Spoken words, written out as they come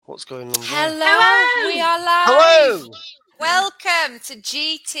What's going on there? Hello, we are live. Hello. Welcome to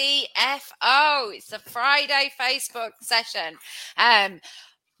GTFO. It's a Friday Facebook session.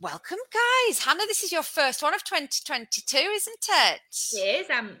 Welcome, guys. Hannah, this is your first one of 2022, isn't it? It is.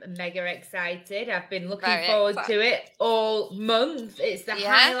 I'm mega excited. I've been looking forward to it all month. It's the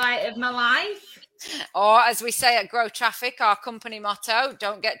highlight of my life. Or as we say at Grow Traffic, our company motto,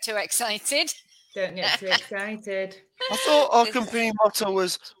 don't get too excited. Don't get too excited. I thought our company motto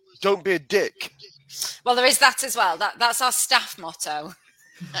was don't be a dick. Well, there is that as well. That's our staff motto.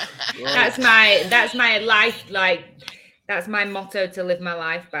 That's my life, that's my motto to live my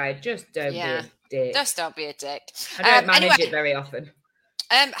life by. Just don't be a dick. Just don't be a dick. I don't manage it very often.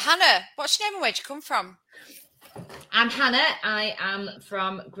 Hannah, what's your name and where'd you come from? I'm Hannah. I am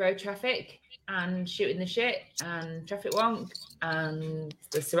from Grow Traffic and Shooting the Shit and Traffic Wonk and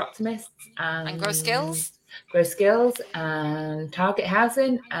the Seroptimists and Grow Skills. Grow Skills and Target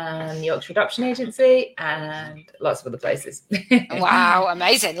Housing and Yorkshire Adoption Agency and lots of other places. Wow,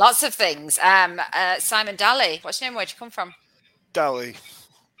 amazing. Lots of things. Simon Daly, what's your name? Where'd you come from? Daly.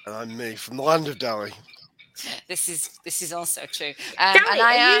 And I'm me from the land of Daly. This is also true. Daly,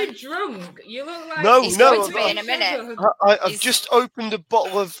 are you drunk? You look like he's going to be in a minute. I've just opened a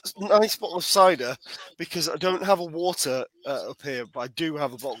nice bottle of cider because I don't have a water up here, but I do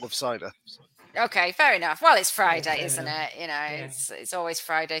have a bottle of cider. Okay, fair enough. Well, it's Friday, isn't it? You know, it's always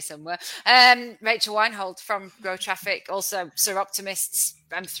Friday somewhere. Rachel Weinhold from Grow Traffic, also Seroptimists,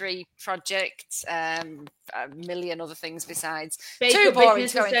 M3 Project, a million other things besides. Bake Up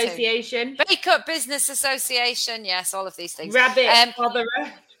Business Association. Bake Up Business Association, yes, all of these things. Rabbit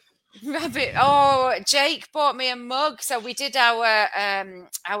Botherer. Rabbit. Oh, Jake bought me a mug. So we did our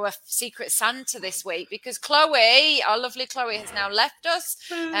Secret Santa this week because Chloe, our lovely Chloe, has now left us.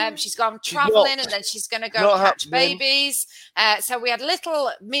 She's gone traveling and then she's going to go catch babies. So we had a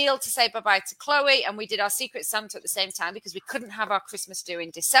little meal to say bye-bye to Chloe and we did our Secret Santa at the same time because we couldn't have our Christmas do in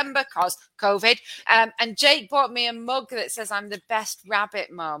December because COVID. And Jake bought me a mug that says I'm the best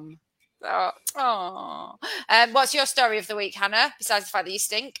rabbit mum. Oh. What's your story of the week, Hannah, besides the fact that you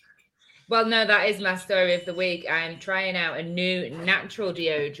stink? Well, no, that is my story of the week. I'm trying out a new natural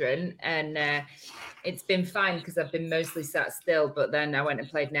deodorant and it's been fine because I've been mostly sat still. But then I went and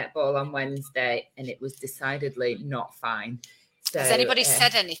played netball on Wednesday and it was decidedly not fine. So, has anybody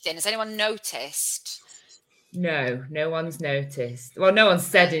said anything? Has anyone noticed? No one's noticed. Well, no one's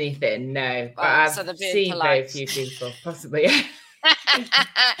said anything, no. But I've seen very few people, possibly.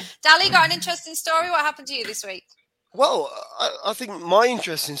 Dali, got an interesting story? What happened to you this week? Well, I think my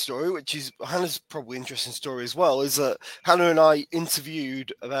interesting story, which is Hannah's probably interesting story as well, is that Hannah and I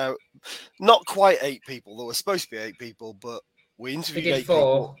interviewed about not quite 8 people. There were supposed to be 8 people, but we interviewed 8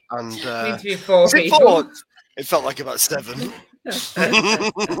 people. And, we interviewed 4 people. 4? It felt like about 7.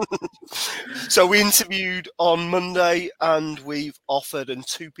 So we interviewed on Monday and we've offered and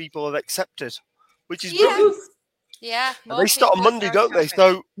 2 people have accepted, which is good. Yeah, they start on Monday, don't they?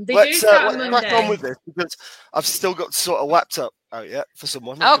 So let's crack on with this because I've still got to sort a laptop out yet for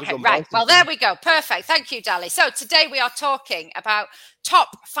someone. Okay, right. Well, there we go. Perfect. Thank you, Dali. So today we are talking about top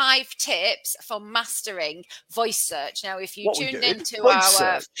 5 tips for mastering voice search. Now, if you tuned into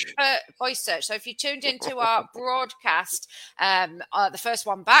our voice search, so if you tuned into our broadcast, the first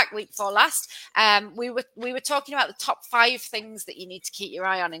one back, week before last, we were talking about the top 5 things that you need to keep your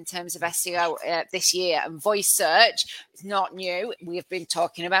eye on in terms of SEO this year. And voice search is not new. We have been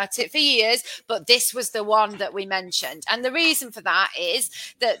talking about it for years, but this was the one that we mentioned. And the reason for that is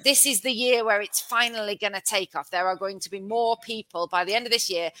that this is the year where it's finally going to take off. There are going to be more people by the end of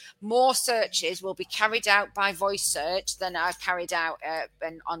this year. More searches will be carried out by voice search than are carried out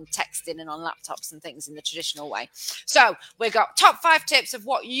on texting and on laptops and things in the traditional way. So we've got top 5 tips of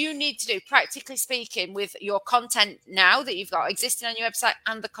what you need to do, practically speaking, with your content now that you've got existing on your website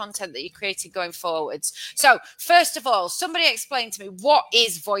and the content that you're creating going forwards. So first of all, somebody explain to me, what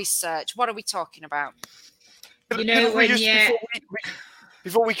is voice search? What are we talking about? You know,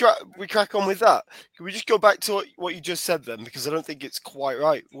 before we crack on with that, can we just go back to what you just said then? Because I don't think it's quite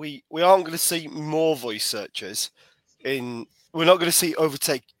right. We aren't going to see more voice searches we're not going to see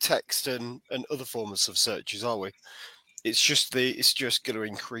overtake text and other forms of searches, are we? It's just going to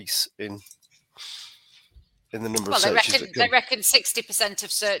increase in the number of searches. They reckon 60%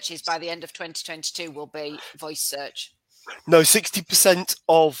 of searches by the end of 2022 will be voice search. No, 60%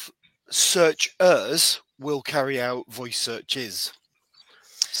 of searchers will carry out voice searches.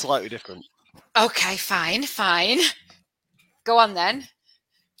 Slightly different. Okay, fine. Go on then.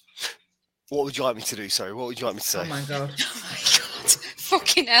 What would you like me to do? Sorry, what would you like me to say? Oh my god.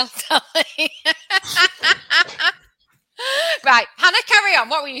 Fucking hell, Dali. Right, Hannah, carry on.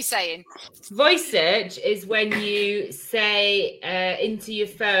 What were you saying? Voice search is when you say into your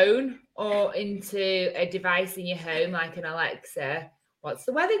phone or into a device in your home, like an Alexa, what's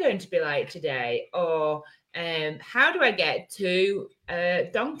the weather going to be like today? Or how do I get to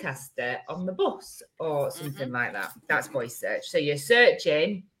Doncaster on the bus? Or something like that. That's voice search. So you're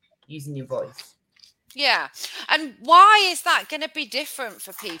searching using your voice. Yeah. And why is that going to be different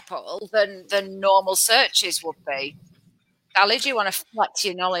for people than normal searches would be? Ali, do you want to flex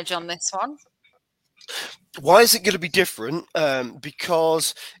your knowledge on this one? Why is it going to be different?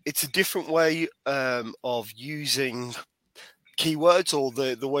 Because it's a different way of using keywords, or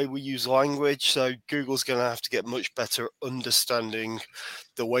the way we use language. So Google's going to have to get much better understanding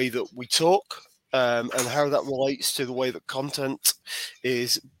the way that we talk and how that relates to the way that content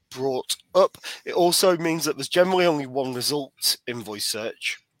is brought up. It also means that there's generally only one result in voice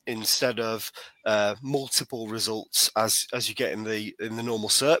search instead of multiple results as you get in the normal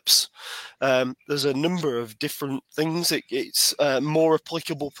SERPs. There's a number of different things. It's more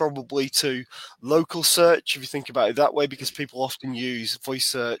applicable probably to local search if you think about it that way, because people often use voice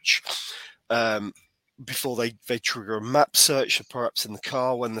search before they trigger a map search, or perhaps in the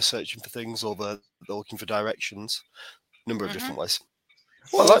car when they're searching for things, or they're looking for directions. A number of different ways.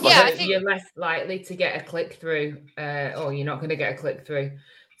 Well, I think you're less likely to get a click through, or you're not going to get a click through.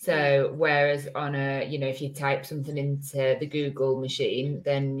 So whereas on if you type something into the Google machine,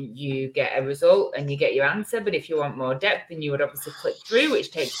 then you get a result and you get your answer. But if you want more depth, then you would obviously click through,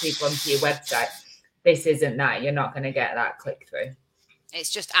 which takes people onto your website. This isn't that. You're not going to get that click through. It's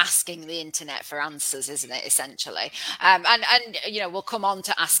just asking the internet for answers, isn't it, essentially? And we'll come on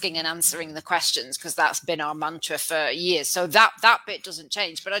to asking and answering the questions, because that's been our mantra for years. So that bit doesn't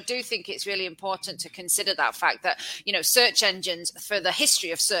change. But I do think it's really important to consider that fact that, search engines, for the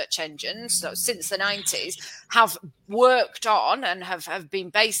history of search engines, so since the 90s, have worked on and have been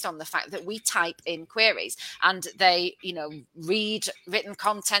based on the fact that we type in queries, and they, read written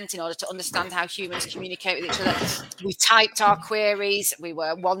content in order to understand how humans communicate with each other. We typed our queries. We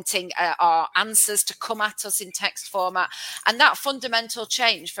were wanting our answers to come at us in text format. And that fundamental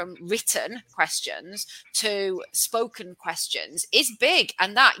change from written questions to spoken questions is big.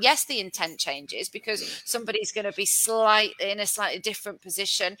 And that, yes, the intent changes because somebody's going to be in a slightly different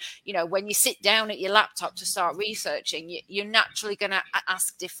position. When you sit down at your laptop to start researching, you're naturally going to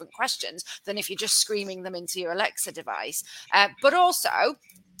ask different questions than if you're just screaming them into your Alexa device. But also,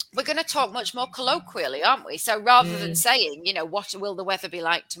 we're going to talk much more colloquially, aren't we? So rather than saying, what will the weather be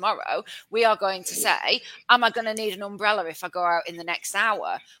like tomorrow, we are going to say, am I going to need an umbrella if I go out in the next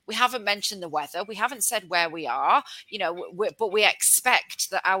hour? We haven't mentioned the weather. We haven't said where we are, but we expect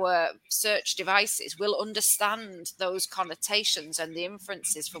that our search devices will understand those connotations and the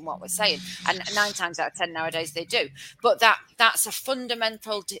inferences from what we're saying. And 9 times out of 10 nowadays they do. But that's a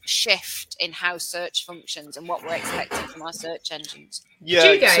fundamental shift in how search functions and what we're expecting from our search engines. Yeah, do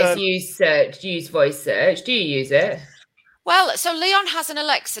you guys use voice search? Do you use it? Well, so Leon has an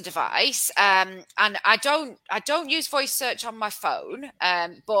Alexa device, and I don't use voice search on my phone,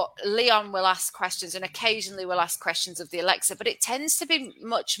 but Leon will ask questions, and occasionally will ask questions of the Alexa. But it tends to be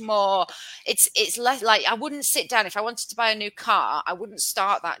much more. It's less like, I wouldn't sit down if I wanted to buy a new car. I wouldn't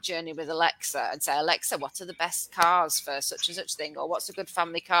start that journey with Alexa and say, Alexa, what are the best cars for such and such thing, or what's a good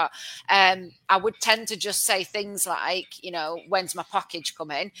family car? I would tend to just say things like, when's my package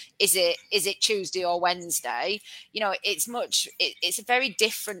coming? Is it Tuesday or Wednesday? It's a very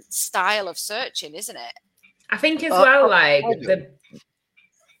different style of searching, isn't it? I think as well,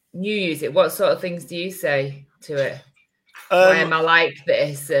 you use it. What sort of things do you say to it? Why am I like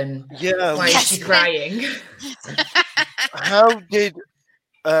this? And why is she crying? How did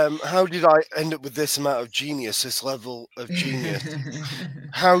I end up with this amount of genius, this level of genius?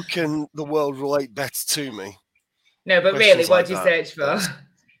 How can the world relate better to me? No, but really, what do you search for?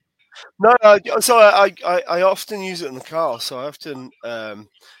 No, so I often use it in the car. So I often,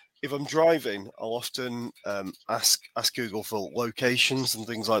 if I'm driving, I'll often ask Google for locations and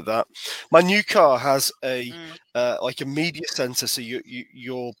things like that. My new car has a media center, so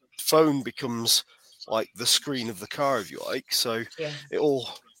your phone becomes like the screen of the car, if you like. So it all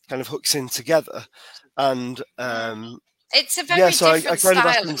kind of hooks in together, and it's a very different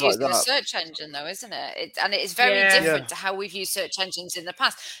style of using a search engine, though, isn't it? And it is very different to how we've used search engines in the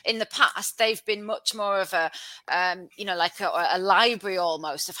past. In the past, they've been much more of a, like a library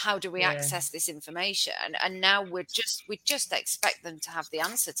almost of how do we access this information. And now we just expect them to have the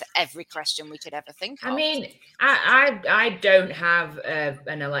answer to every question we could ever think of. I mean, I don't have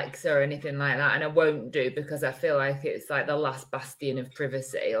an Alexa or anything like that, and I won't do, because I feel like it's like the last bastion of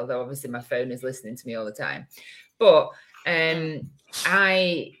privacy, although obviously my phone is listening to me all the time. But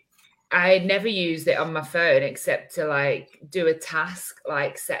I never used it on my phone except to like do a task,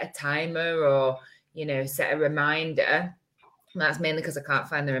 like set a timer or, set a reminder. And that's mainly because I can't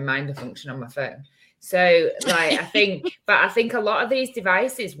find the reminder function on my phone. So like, I think a lot of these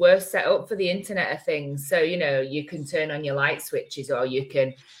devices were set up for the Internet of Things. So, you can turn on your light switches or you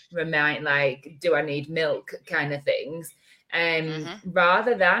can remind like, do I need milk kind of things.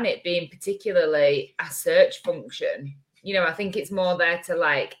 Rather than it being particularly a search function. I think it's more there to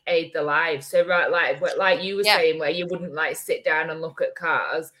like aid the lives. So like you were saying, where you wouldn't like sit down and look at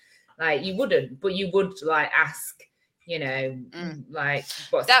cars, like you wouldn't, but you would like ask, like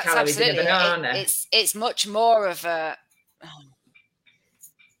what's the calories in a banana. It's much more of a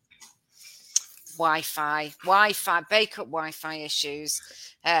Wi-Fi, bake-up Wi-Fi issues.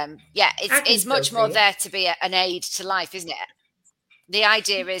 It's much more there to be an aid to life, isn't it? The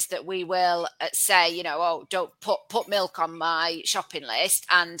idea is that we will say, don't put milk on my shopping list,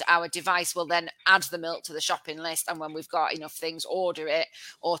 and our device will then add the milk to the shopping list. And when we've got enough things, order it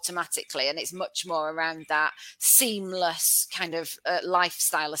automatically. And it's much more around that seamless kind of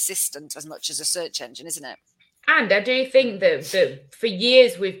lifestyle assistant as much as a search engine, isn't it? And I do think that for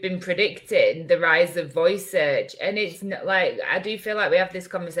years we've been predicting the rise of voice search. And it's not like, I do feel like we have this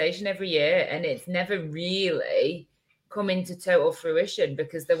conversation every year and it's never really come into total fruition,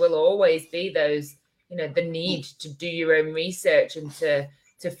 because there will always be those, the need to do your own research and to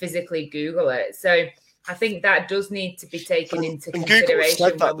physically Google it. So I think that does need to be taken into consideration. Google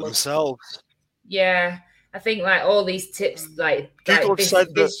said that themselves. Yeah, I think like all these tips, like Google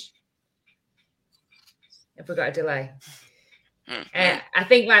said that. Have we got a delay? I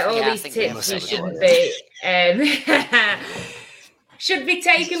think like all these tips, we shouldn't be. Should be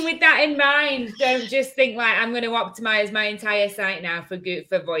taken with that in mind. Don't just think like I'm going to optimize my entire site now for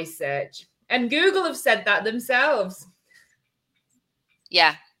voice search. And Google have said that themselves.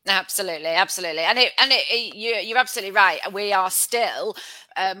 Yeah, absolutely. And you're absolutely right. We are still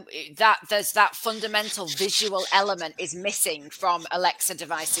that there's that fundamental visual element is missing from Alexa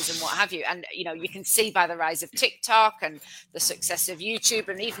devices and what have you. And you can see by the rise of TikTok and the success of YouTube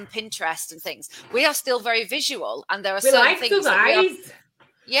and even Pinterest and things, we are still very visual, and there are certain things that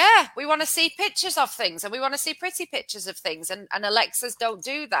we want to see pictures of things, and we want to see pretty pictures of things, and Alexas don't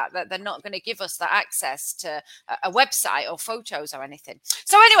do that they're not going to give us that access to a website or photos or anything.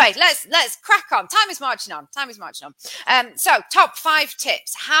 So anyway, let's crack on. Time is marching on. So top 5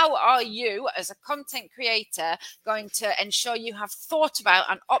 tips. How are you as a content creator going to ensure you have thought about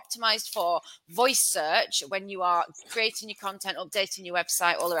and optimized for voice search when you are creating your content, updating your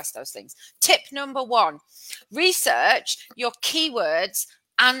website, all the rest of those things? Tip number 1, research your keywords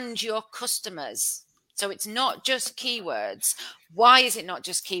and your customers. So it's not just keywords. Why is it not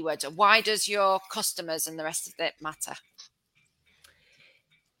just keywords? Why does your customers and the rest of it matter?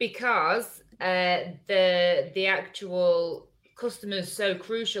 Because the actual customer is so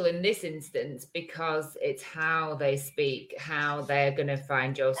crucial in this instance, because it's how they speak, how they're going to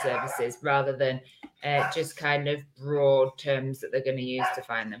find your services, rather than just kind of broad terms that they're going to use to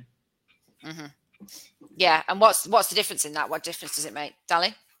find them. Mm-hmm. Yeah, and what's the difference in that? What difference does it make,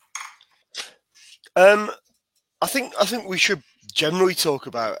 Dali? I think we should generally talk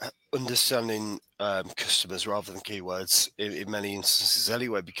about understanding customers rather than keywords in many instances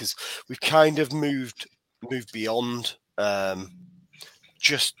anyway, because we've kind of moved beyond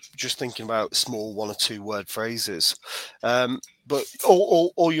just thinking about small 1 or 2 word phrases. But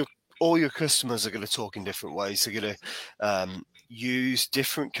all your customers are going to talk in different ways. They're going to use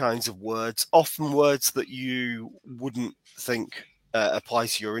different kinds of words, often words that you wouldn't think apply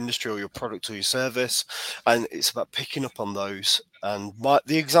to your industry or your product or your service, and it's about picking up on those. And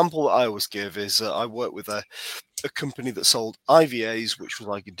the example that I always give is I worked with a company that sold IVAs, which was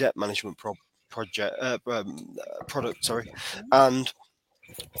like a debt management product, and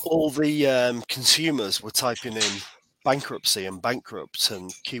all the consumers were typing in bankruptcy and bankrupt and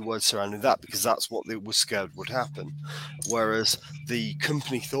keywords surrounding that, because that's what they were scared would happen. Whereas the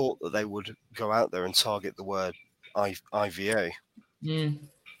company thought that they would go out there and target the word IVA.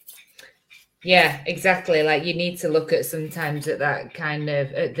 Yeah, exactly. Like you need to look at sometimes at that kind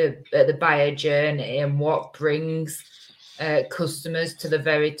of at the buyer journey and what brings customers to the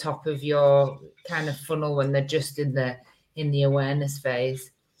very top of your kind of funnel when they're just in the awareness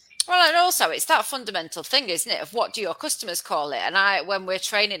phase. Well, and also it's that fundamental thing, isn't it, of what do your customers call it? And when we're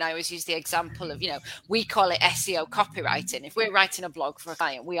training, I always use the example of, we call it SEO copywriting. If we're writing a blog for a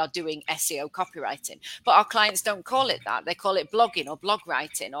client, we are doing SEO copywriting. But our clients don't call it that. They call it blogging or blog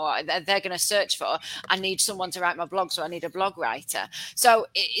writing, or they're going to search for, I need someone to write my blog, so I need a blog writer. So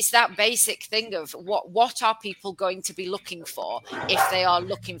it's that basic thing of what are people going to be looking for if they are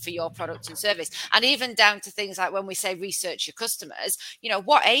looking for your product and service? And even down to things like when we say research your customers,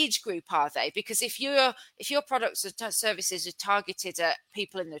 what age group are they? Because if your products or services are targeted at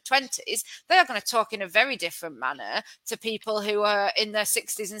people in their 20s, they are going to talk in a very different manner to people who are in their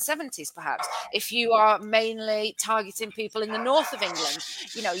 60s and 70s, perhaps. If you are mainly targeting people in the north of England,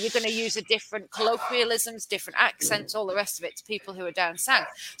 you're going to use a different colloquialisms, different accents, all the rest of it to people who are down south.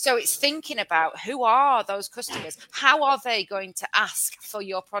 So it's thinking about who are those customers? How are they going to ask for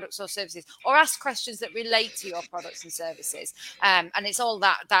your products or services, or ask questions that relate to your products and services? And it's all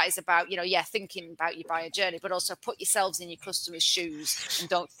that is about, thinking about your buyer journey, but also put yourselves in your customers' shoes and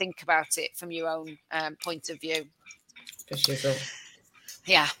don't think about it from your own point of view. For sure.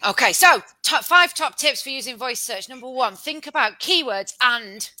 Yeah. Okay. So 5 top tips for using voice search. Number 1, think about keywords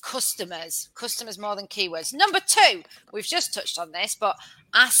and customers. Customers more than keywords. Number 2, we've just touched on this, but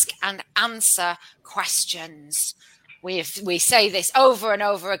ask and answer questions. We say this over and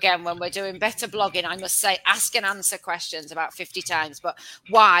over again when we're doing better blogging. I must say, ask and answer questions about 50 times. But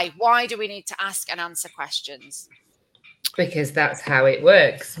why? Why do we need to ask and answer questions? Because that's how it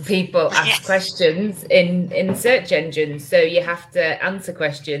works. People ask questions in search engines, so you have to answer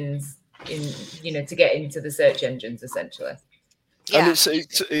questions to get into the search engines, essentially. Yeah.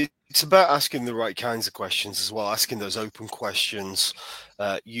 And it's about asking the right kinds of questions as well, asking those open questions,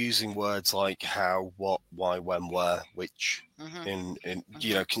 using words like how, what, why, when, where, which, in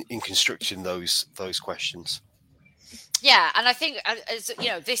constructing those questions. Yeah, and I think,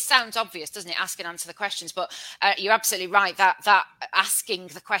 this sounds obvious, doesn't it? Ask and answer the questions, but you're absolutely right that asking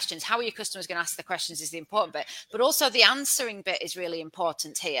the questions, how are your customers going to ask the questions, is the important bit, but also the answering bit is really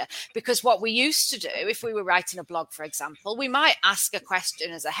important here, because what we used to do, if we were writing a blog, for example, we might ask a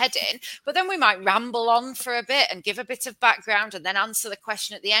question as a heading, but then we might ramble on for a bit and give a bit of background and then answer the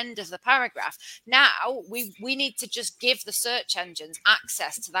question at the end of the paragraph. Now, we need to just give the search engines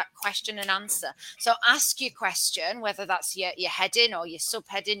access to that question and answer. So ask your question, whether that's your heading or your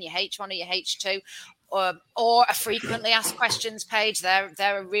subheading, your H1 or your H2, or a frequently asked questions page. They're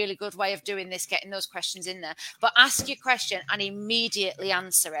a really good way of doing this, getting those questions in there. But ask your question and immediately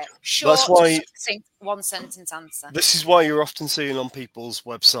answer it. Short, succinct, 1-sentence answer. This is why you're often seeing on people's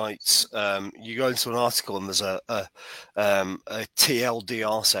websites, you go into an article and there's a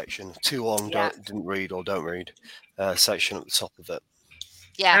TLDR section, too long, didn't read or don't read section at the top of it.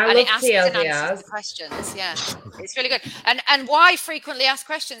 Yeah, and it asks and answers the questions. Yeah, it's really good. And why frequently asked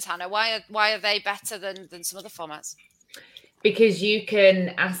questions, Hannah? Why are they better than some other formats? Because you can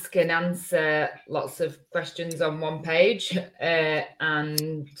ask and answer lots of questions on one page,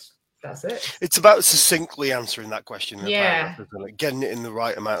 and that's it. It's about succinctly answering that question in a paragraph, isn't it? Getting it in the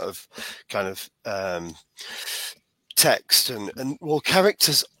right amount of kind of text and well,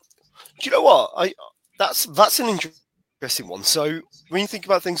 characters. Do you know what? That's an interesting one. So when you think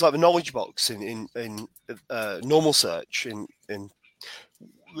about things like the knowledge box in normal search,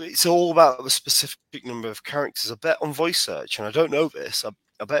 it's all about a specific number of characters. I bet on voice search, and I don't know this,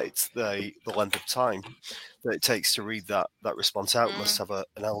 I bet it's the length of time that it takes to read that response out must have an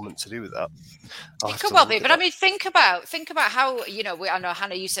element to do with that. It could well be, but I mean, think about how, I know,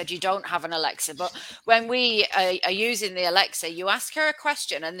 Hannah, you said you don't have an Alexa, but when we are using the Alexa, you ask her a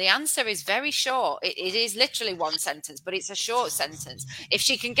question and the answer is very short. It is literally 1 sentence, but it's a short sentence. If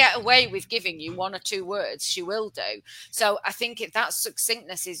she can get away with giving you 1 or 2 words, she will do. So I think that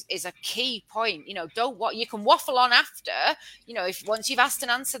succinctness is a key point. You can waffle on after, if once you've asked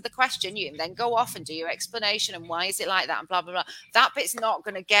and answered the question, you can then go off and do your explanation and why is it like that and blah, blah, blah. That bit's not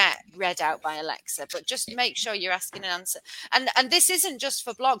going to get read out by Alexa, but just make sure you're asking an answer. And this isn't just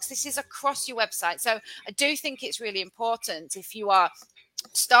for blogs. This is across your website. So I do think it's really important, if you are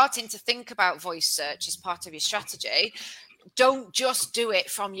starting to think about voice search as part of your strategy, don't just do it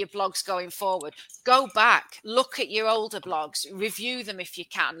from your blogs going forward. Go back, look at your older blogs, review them if you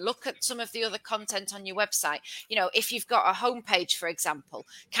can, look at some of the other content on your website. If you've got a homepage, for example,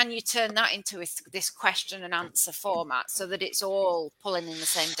 can you turn that into this question and answer format so that it's all pulling in the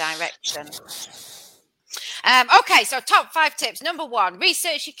same direction? Okay, so top 5 tips. Number 1,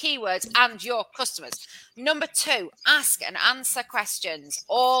 research your keywords and your customers. Number 2, ask and answer questions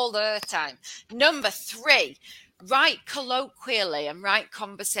all the time. Number 3, write colloquially and write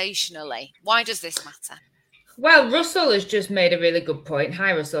conversationally. Why does this matter? Well, Russell has just made a really good point.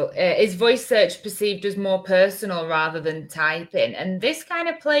 Hi, Russell. Is voice search perceived as more personal rather than typing? And this kind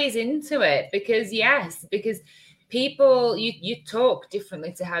of plays into it because people, you talk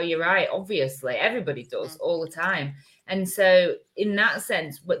differently to how you write, obviously. Everybody does all the time. And so in that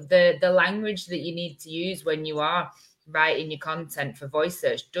sense, the language that you need to use when you are writing your content for voice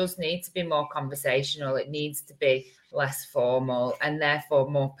search does need to be more conversational. It needs to be less formal and therefore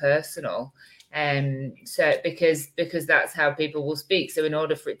more personal. So because that's how people will speak. So in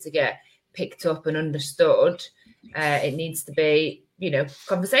order for it to get picked up and understood, it needs to be,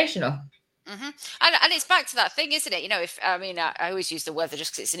 conversational. Mm-hmm. And it's back to that thing, isn't it? I always use the weather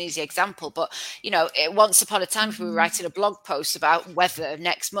just because it's an easy example, but once upon a time, if we were writing a blog post about weather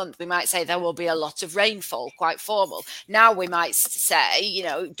next month, we might say there will be a lot of rainfall, quite formal. Now we might say,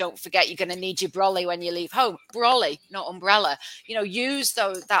 don't forget you're going to need your brolly when you leave home. Brolly, not umbrella. Use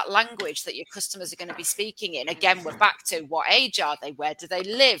that language that your customers are going to be speaking in. Again, we're back to what age are they? Where do they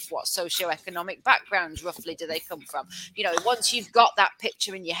live? What socioeconomic backgrounds roughly do they come from? Once you've got that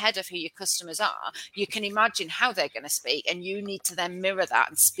picture in your head of who your customers are, you can imagine how they're going to speak, and you need to then mirror that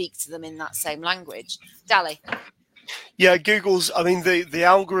and speak to them in that same language. Dali? Yeah, the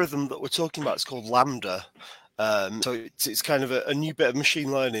algorithm that we're talking about is called LaMDA. So it's kind of a new bit of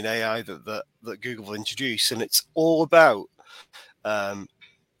machine learning AI that Google will introduce, and it's all about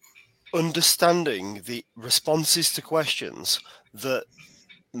understanding the responses to questions that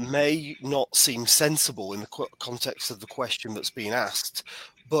may not seem sensible in the context of the question that's being asked,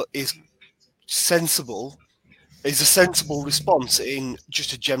 but is a sensible response in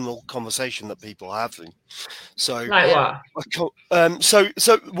just a general conversation that people are having. So, like what?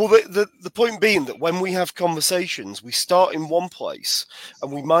 The point being that when we have conversations, we start in one place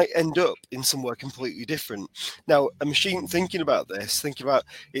and we might end up in somewhere completely different. Now, a machine thinking about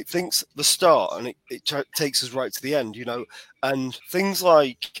it thinks the start and it takes us right to the end, and things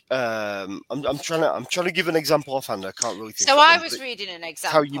like I'm trying to give an example offhand. I can't really think. So I was reading an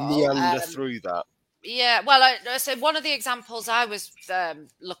example how you meander through that. Yeah, well, so one of the examples I was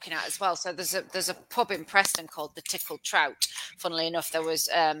looking at as well. So there's a pub in Preston called the Tickled Trout. Funnily enough, there was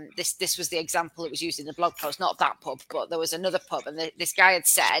this was the example that was used in the blog post, not that pub, but there was another pub, and this guy had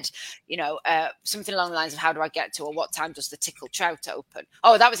said, something along the lines of "How do I get to?" or "What time does the Tickled Trout open?"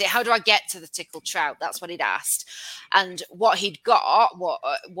 Oh, that was it. How do I get to the Tickled Trout? That's what he'd asked, and what he'd got,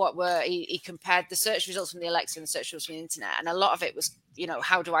 he compared the search results from the Alexa and the search results from the internet, and a lot of it was,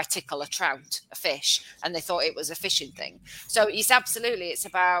 how do I tickle a trout, a fish? And they thought it was a fishing thing. So it's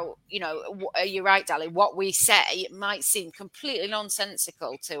about, you're right, Dali, what we say might seem completely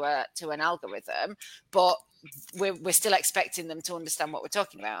nonsensical to an algorithm, but we're still expecting them to understand what we're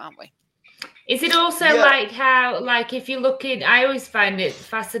talking about, aren't we? Is it also like if you look in, I always find it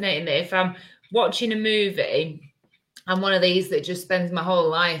fascinating that if I'm watching a movie, I'm one of these that just spends my whole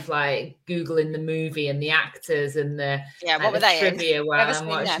life like Googling the movie and the actors and the trivia while I'm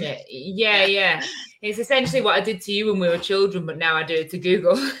watching it. Yeah. It's essentially what I did to you when we were children, but now I do it to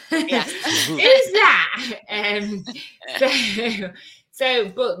Google. Yes. Is that?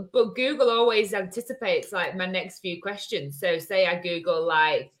 But Google always anticipates like my next few questions. So say I Google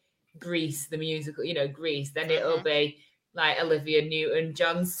like Grease, the musical, Grease, then it'll be like Olivia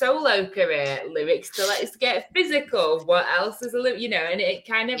Newton-John's solo career, lyrics to Let's Get Physical. What else is and it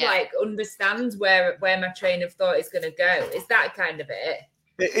kind of like understands where my train of thought is going to go. Is that kind of it?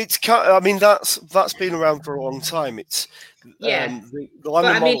 It's that's been around for a long time. It's the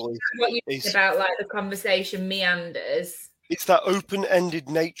LaMDA model what you said about like the conversation meanders. It's that open-ended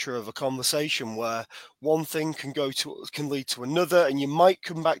nature of a conversation where one thing can lead to another, and you might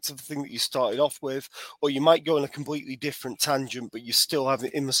come back to the thing that you started off with, or you might go on a completely different tangent, but you still have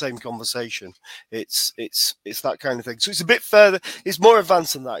it in the same conversation. It's that kind of thing. So it's a bit further. It's more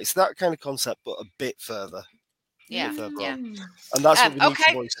advanced than that. It's that kind of concept, but a bit further. Yeah. And that's what we need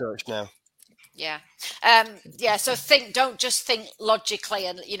for voice search now. Yeah. So don't just think logically,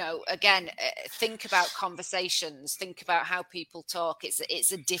 and again, think about conversations, think about how people talk.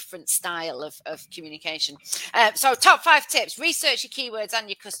 It's a different style of communication. So top 5 tips: research your keywords and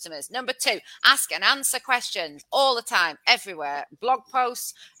your customers. Number 2, ask and answer questions all the time, everywhere. Blog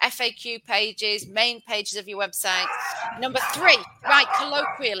posts, FAQ pages, main pages of your website. Number 3, write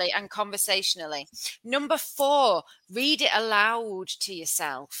colloquially and conversationally. Number 4, read it aloud to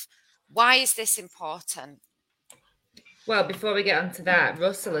yourself. Why is this important? Well, before we get onto that,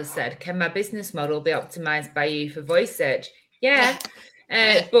 Russell has said, can my business model be optimized by you for voice search? Yeah,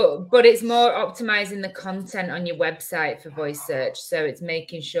 but it's more optimizing the content on your website for voice search. So it's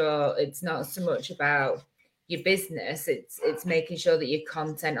making sure it's not so much about, your business. It's making sure that your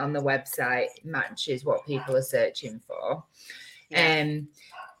content on the website matches what people are searching for.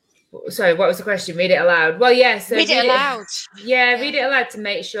 Sorry, what was the question? Read it aloud. Well, yeah. So read it aloud. Read it aloud to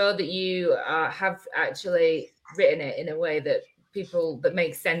make sure that you have actually written it in a way that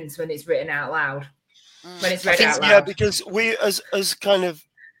makes sense when it's written out loud. When it's read out loud. Yeah, because we as kind of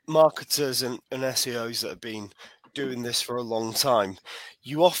marketers and SEOs that have been doing this for a long time,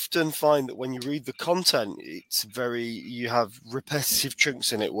 you often find that when you read the content, you have repetitive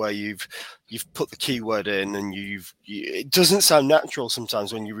chunks in it where you've put the keyword in and it doesn't sound natural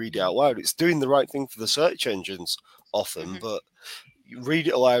sometimes when you read it out loud. It's doing the right thing for the search engines often, but you read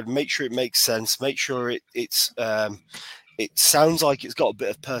it aloud, make sure it makes sense, make sure it sounds like it's got a bit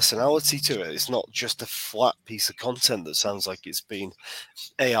of personality to it. It's not just a flat piece of content that sounds like it's been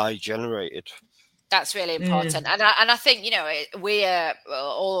AI generated. That's really important. And I think, we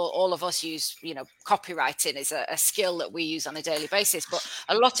all of us use, copywriting is a skill that we use on a daily basis. But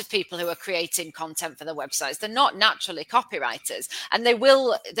a lot of people who are creating content for their websites, they're not naturally copywriters, and they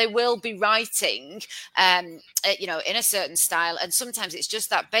will be writing, in a certain style. And sometimes it's just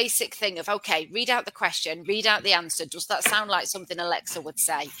that basic thing of, okay, read out the question, read out the answer. Does that sound like something Alexa would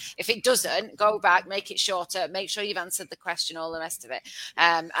say? If it doesn't, go back, make it shorter, make sure you've answered the question, all the rest of it.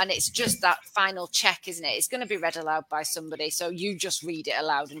 And it's just that final check, isn't it? It's going to be read aloud by somebody, so you just read it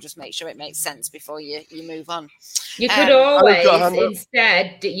aloud and just make sure it makes sense before you move on. You could always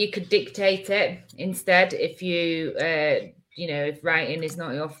instead you could dictate it instead. If you if writing is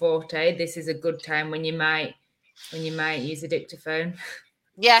not your forte, this is a good time when you might use a dictaphone.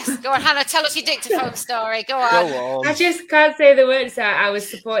 Yes, go on, Hannah. Tell us your dictaphone story. Go on. I just can't say the words. I was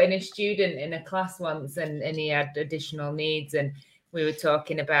supporting a student in a class once, and he had additional needs, and we were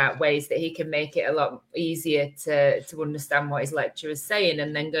talking about ways that he can make it a lot easier to understand what his lecturer is saying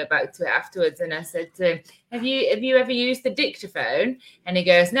and then go back to it afterwards. And I said to him, have you ever used the dictaphone? And he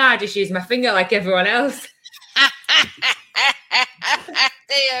goes, no, I just use my finger like everyone else.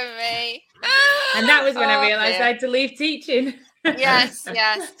 Dear me. And that was when I realised I had to leave teaching. Yes. But,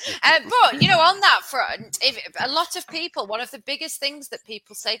 on that front, if a lot of people, one of the biggest things that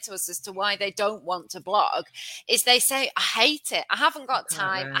people say to us as to why they don't want to blog is they say, I hate it. I haven't got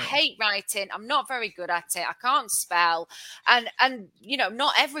time. I hate writing. I'm not very good at it. I can't spell. And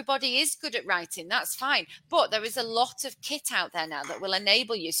not everybody is good at writing. That's fine. But there is a lot of kit out there now that will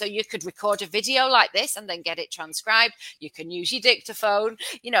enable you. So you could record a video like this and then get it transcribed. You can use your dictaphone.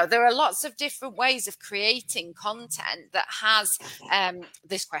 There are lots of different ways of creating content that has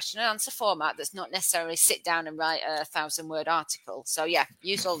this question and answer format that's not necessarily sit down and write a 1,000-word article. So yeah,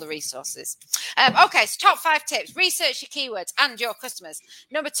 use all the resources. Okay, so top 5 tips: research your keywords and your customers.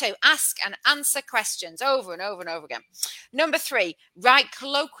 Number 2, ask and answer questions over and over and over again. Number 3, write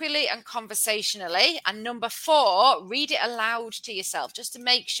colloquially and conversationally. And number 4, read it aloud to yourself just to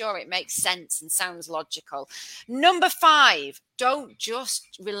make sure it makes sense and sounds logical. Number 5, don't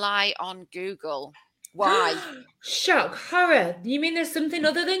just rely on Google. Why? Shock, horror. You mean there's something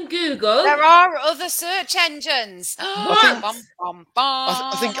other than Google? There are other search engines. What?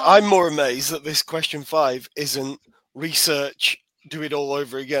 I think I'm more amazed that this question 5 isn't research, do it all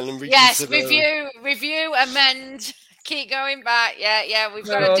over again and reconsider. Yes, review, amend, keep going back. Yeah, we've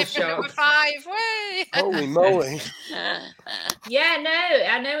got a different number 5. Way. Holy moly. Yeah, no,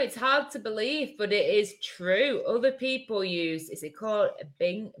 I know it's hard to believe, but it is true. Other people use, is it called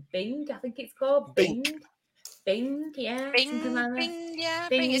Bing? I think it's called Bing. Bing, yeah. Bing, like Bing, yeah.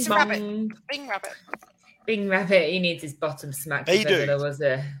 Bing, it's a rabbit. Bing rabbit. Bing rabbit, he needs his bottom smacked. Beidou. There was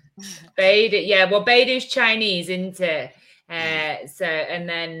a Beidou. Yeah, well, Beidou's Chinese, isn't it? And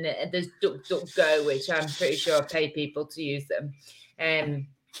then there's DuckDuckGo, which I'm pretty sure pay people to use them.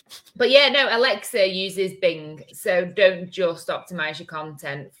 But yeah, no, Alexa uses Bing. So don't just optimize your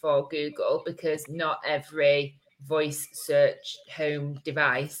content for Google, because not every voice search home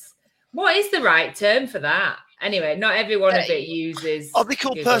device. What is the right term for that? Anyway, not every one of it uses. Are they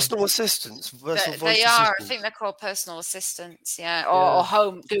called Google personal assistants? They are. I think they're called personal assistants. Yeah, or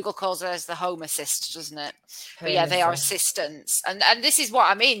home. Google calls it as the home assist, doesn't it? But yeah, they are assistants. And this is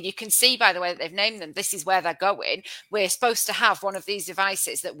what I mean. You can see by the way that they've named them. This is where they're going. We're supposed to have one of these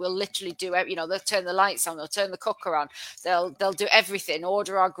devices that will literally do. They'll turn the lights on. They'll turn the cooker on. They'll do everything.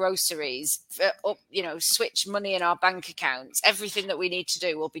 Order our groceries. Switch money in our bank accounts. Everything that we need to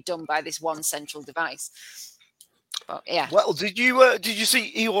do will be done by this one central device. But, yeah. Well, did you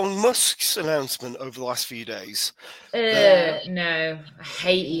see Elon Musk's announcement over the last few days? No, I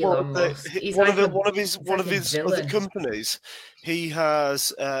hate Elon Musk. He's one of his other companies. He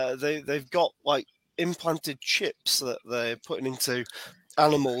has they've got like implanted chips that they're putting into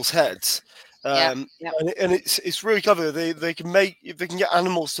animals' heads, And it's really clever. They can get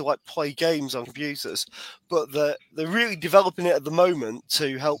animals to like play games on computers, but they're really developing it at the moment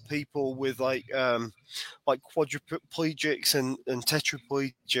to help people with like quadriplegics and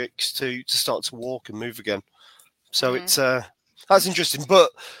tetraplegics to start to walk and move again. So it's that's interesting.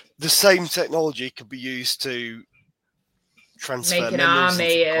 But the same technology could be used to transfer make an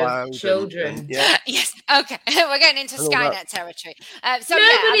army of children. Yes. Okay. We're getting into Skynet territory.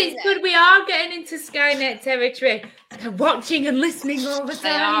 Good. We are getting into Skynet territory. They're watching and listening all the time.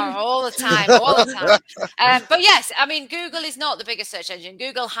 They are all the time. But yes, I mean, Google is not the biggest search engine.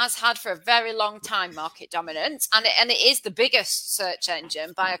 Google has had for a very long time market dominance, and it is the biggest search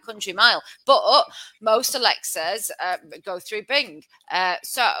engine by a country mile. But most Alexas go through Bing,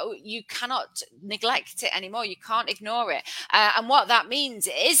 so you cannot neglect it anymore. You can't ignore it. And what that means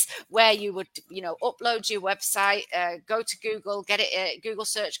is where you would, upload your website, go to Google, get it, Google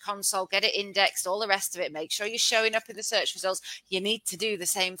Search Console, get it indexed, all the rest of it. Make sure you're showing up in the search results. You need to do the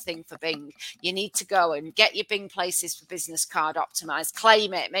same thing for Bing. You need to go and get your Bing Places for Business card optimized,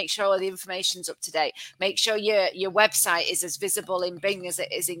 claim it, make sure all the information's up to date, make sure your website is as visible in Bing as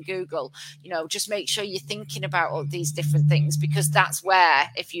it is in Google. Just make sure you're thinking about all these different things, because that's where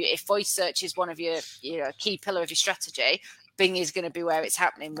if voice search is one of your key pillar of your strategy, Bing is going to be where it's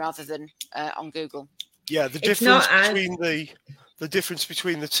happening rather than on Google. Yeah, the difference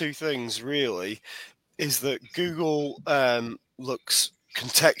between the two things really is that Google looks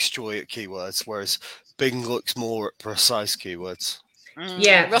contextually at keywords, whereas Bing looks more at precise keywords.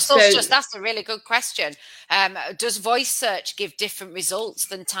 Yeah, Russell's just asked a really good question. Does voice search give different results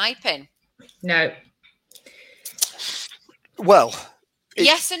than typing? No. Well,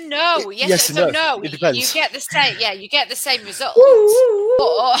 yes and no. Yes and no. It depends. You get the same. Yeah, you get the same results.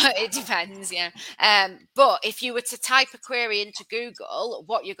 But it depends. Yeah. But if you were to type a query into Google,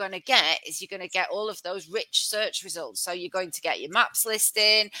 what you're going to get is you're going to get all of those rich search results. So you're going to get your maps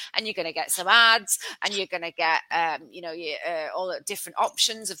listing, and you're going to get some ads, and you're going to get all the different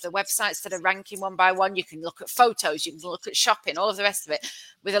options of the websites that are ranking one by one. You can look at photos, you can look at shopping, all of the rest of it.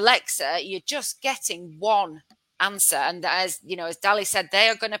 With Alexa, you're just getting one answer, and as Dali said, they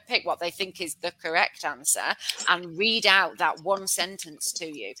are going to pick what they think is the correct answer and read out that one sentence to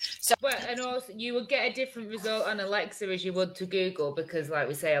you. So, and also you would get a different result on Alexa as you would to Google, because, like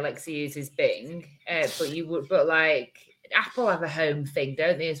we say, Alexa uses Bing, but like Apple have a home thing,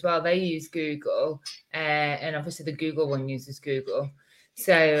 don't they? As well, they use Google, and obviously the Google one uses Google.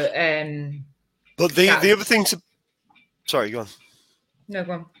 So, but the other thing to, sorry, go on. No,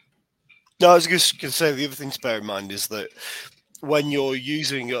 go on. No, I was just going to say the other thing to bear in mind is that when you're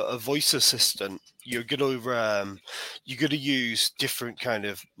using a voice assistant, you're going to use different kind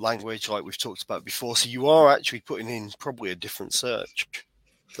of language, like we've talked about before. So you are actually putting in probably a different search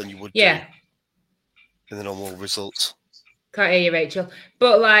than you would do in the normal results. Can't hear you, Rachel.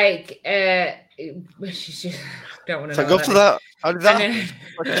 But like, she's just don't want to. Thank God for that. How did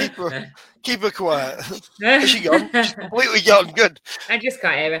that? Keep her quiet. Is she gone? She's completely gone. Good. I just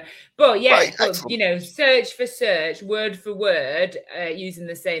can't hear her. But yeah, right, search for search, word for word, using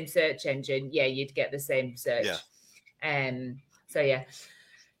the same search engine, you'd get the same search. Yeah. So yeah.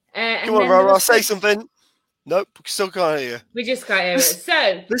 Come on, Rara, say something. Nope, still can't hear you. We just can't hear it.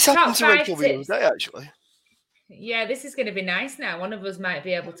 So this happened to Rachel the other day, actually. Yeah, this is going to be nice now. One of us might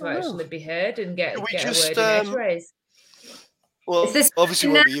be able to actually be heard and get a word in edgeways. Well, obviously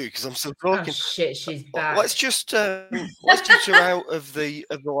it won't be you because I'm still talking. Oh shit, she's back. Let's just her out of the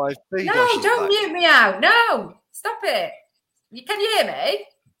live feed. No, don't mute me out. No, stop it. Can you hear me?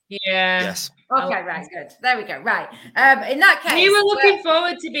 Yeah. Yes. Okay, right, good. There we go. Right. In that case, we were looking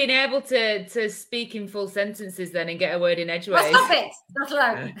forward to being able to speak in full sentences then and get a word in edgeways. Well, stop it. Not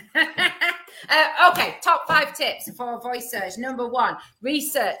allowed. Okay, top 5 tips for voice search. Number 1,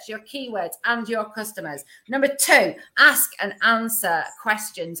 research your keywords and your customers. Number 2, ask and answer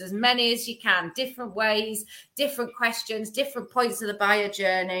questions, as many as you can, different ways, different questions, different points of the buyer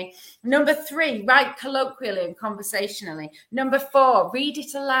journey. Number 3, write colloquially and conversationally. Number 4, read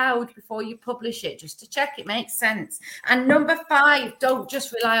it aloud before you publish it, just to check it makes sense. And number 5, don't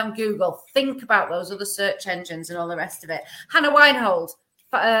just rely on Google. Think about those other search engines and all the rest of it. Hannah Weinhold,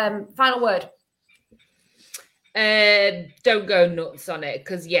 final word. Don't go nuts on it,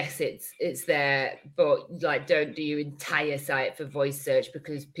 because yes, it's there, but like, don't do your entire site for voice search,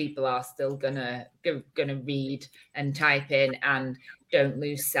 because people are still gonna read and type in, and don't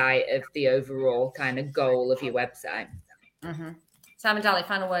lose sight of the overall kind of goal of your website. Mm-hmm. Simon Daly,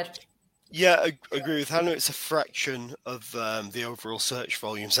 final word. Yeah, I agree with Hannah. It's a fraction of the overall search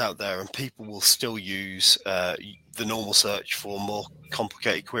volumes out there, and people will still use the normal search for more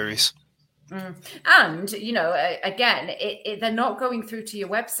complicated queries. And, you know, again, they're not going through to your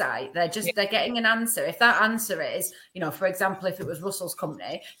website. They're getting an answer. If that answer is, you know, for example, if it was Russell's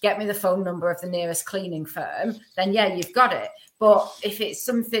company, get me the phone number of the nearest cleaning firm, then yeah, you've got it. But if it's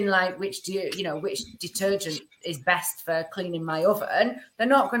something like which detergent is best for cleaning my oven, they're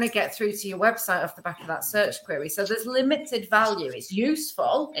not going to get through to your website off the back of that search query. So there's limited value. It's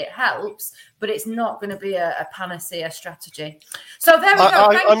useful, it helps, but it's not going to be a panacea strategy. So there we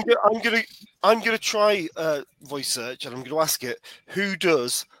go. I'm gonna try voice search, and I'm going to ask it, who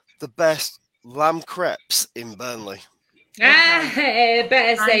does the best lamb crepes in Burnley? It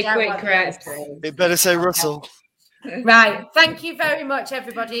better say Quick Crepes. It better say Russell. Right. Thank you very much,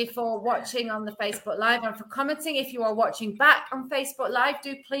 everybody, for watching on the Facebook Live and for commenting. If you are watching back on Facebook Live,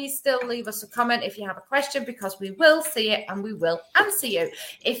 do please still leave us a comment if you have a question, because we will see it and we will answer you.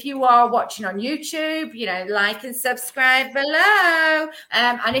 If you are watching on YouTube, you know, like and subscribe below.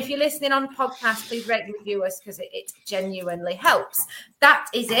 And if you're listening on podcast, please rate and review us, because it genuinely helps. That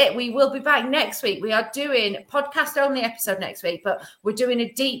is it. We will be back next week. We are doing podcast only episode next week, but we're doing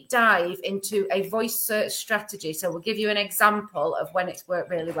a deep dive into a voice search strategy. So we'll give you an example of when it's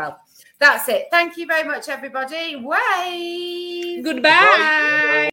worked really well. That's it. Thank you very much, everybody. Bye. Goodbye. Bye.